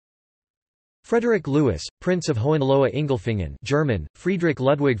Frederick Louis, Prince of Hohenlohe-Ingelfingen, German, Friedrich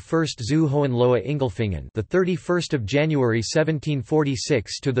Ludwig I zu Hohenlohe-Ingelfingen, the 31st of January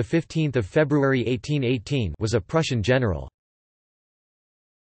 1746 to the 15th of February 1818, was a Prussian general.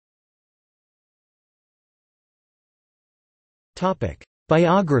 Topic: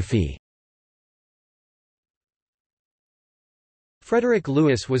 Biography. Frederick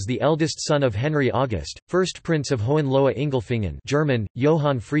Louis was the eldest son of Henry August, 1st Prince of Hohenlohe-Ingelfingen, German,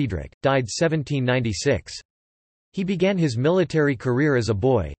 Johann Friedrich, died 1796. He began his military career as a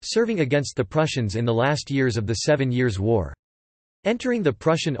boy, serving against the Prussians in the last years of the 7 Years' War. Entering the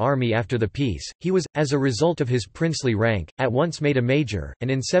Prussian army after the peace, he was, as a result of his princely rank, at once made a major, and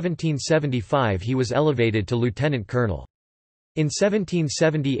in 1775 he was elevated to lieutenant colonel. In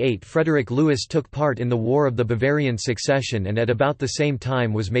 1778 Frederick Louis took part in the War of the Bavarian Succession and at about the same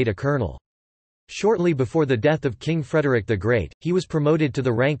time was made a colonel. Shortly before the death of King Frederick the Great, he was promoted to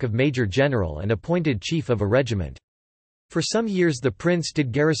the rank of major general and appointed chief of a regiment. For some years the prince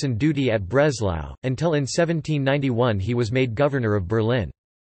did garrison duty at Breslau, until in 1791 he was made governor of Berlin.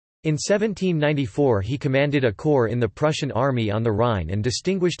 In 1794 he commanded a corps in the Prussian army on the Rhine and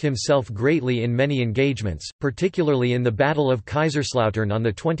distinguished himself greatly in many engagements, particularly in the Battle of Kaiserslautern on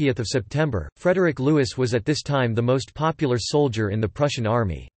 20 September. Frederick Louis was at this time the most popular soldier in the Prussian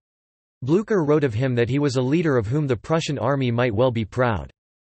army. Blücher wrote of him that he was a leader of whom the Prussian army might well be proud.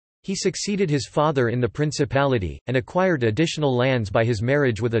 He succeeded his father in the principality, and acquired additional lands by his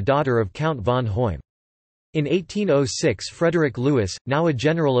marriage with a daughter of Count von Hoym. In 1806 Frederick Louis, now a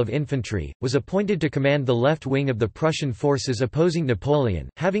general of infantry, was appointed to command the left wing of the Prussian forces opposing Napoleon,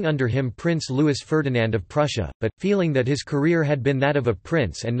 having under him Prince Louis Ferdinand of Prussia, but, feeling that his career had been that of a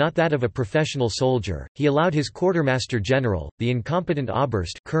prince and not that of a professional soldier, he allowed his quartermaster general, the incompetent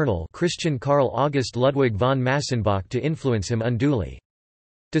Oberst Colonel Christian Karl August Ludwig von Massenbach to influence him unduly.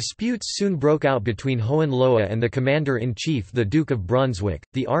 Disputes soon broke out between Hohenlohe and the commander-in-chief the Duke of Brunswick,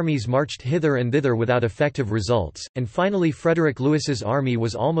 the armies marched hither and thither without effective results, and finally Frederick Louis's army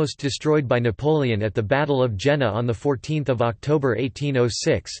was almost destroyed by Napoleon at the Battle of Jena on 14 October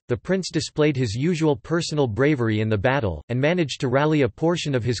 1806. The prince displayed his usual personal bravery in the battle, and managed to rally a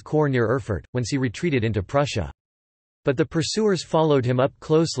portion of his corps near Erfurt, whence he retreated into Prussia. But the pursuers followed him up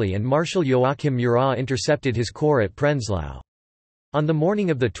closely and Marshal Joachim Murat intercepted his corps at Prenzlau. On the morning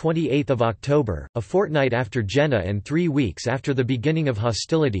of 28 October, a fortnight after Jena and 3 weeks after the beginning of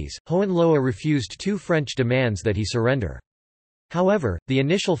hostilities, Hohenlohe refused 2 French demands that he surrender. However, the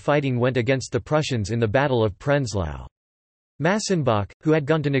initial fighting went against the Prussians in the Battle of Prenzlau. Massenbach, who had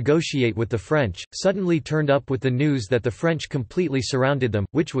gone to negotiate with the French, suddenly turned up with the news that the French completely surrounded them,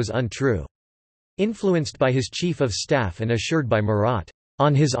 which was untrue. Influenced by his chief of staff and assured by Murat,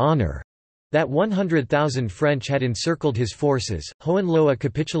 on his honor, that 100,000 French had encircled his forces, Hohenlohe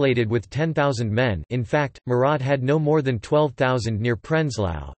capitulated with 10,000 men. In fact, Murat had no more than 12,000 near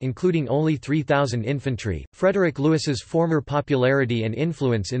Prenzlau, including only 3,000 infantry. Frederick Louis's former popularity and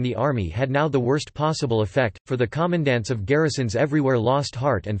influence in the army had now the worst possible effect, for the commandants of garrisons everywhere lost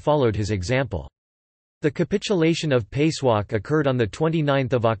heart and followed his example. The capitulation of Pasewalk occurred on 29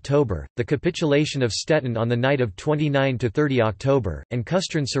 October, the capitulation of Stettin on the night of 29 to 30 October, and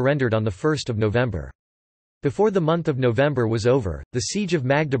Kustrin surrendered on 1 November. Before the month of November was over, the siege of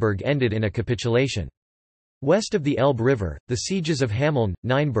Magdeburg ended in a capitulation. West of the Elbe River, the sieges of Hameln,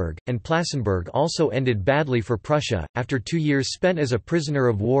 Nienburg, and Plassenburg also ended badly for Prussia. After 2 years spent as a prisoner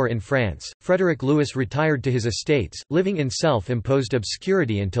of war in France, Frederick Louis retired to his estates, living in self-imposed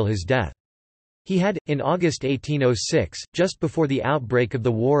obscurity until his death. He had, in August 1806, just before the outbreak of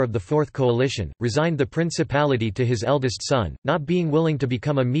the War of the Fourth Coalition, resigned the principality to his eldest son, not being willing to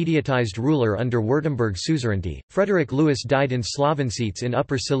become a mediatized ruler under Württemberg suzerainty. Frederick Louis died in Slavenseats in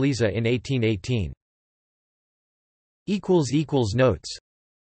Upper Silesia in 1818. Notes